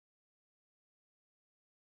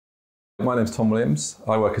My name's Tom Williams.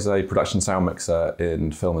 I work as a production sound mixer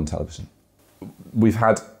in film and television. We've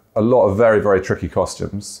had a lot of very, very tricky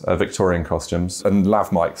costumes, Victorian costumes, and lav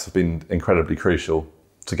mics have been incredibly crucial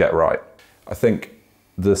to get right. I think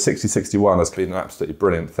the 6061 has been an absolutely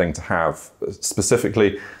brilliant thing to have,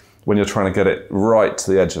 specifically when you're trying to get it right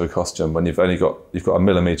to the edge of a costume, when you've got a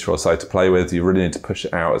millimetre or so to play with. You really need to push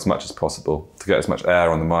it out as much as possible to get as much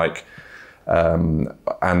air on the mic,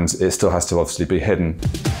 and it still has to obviously be hidden.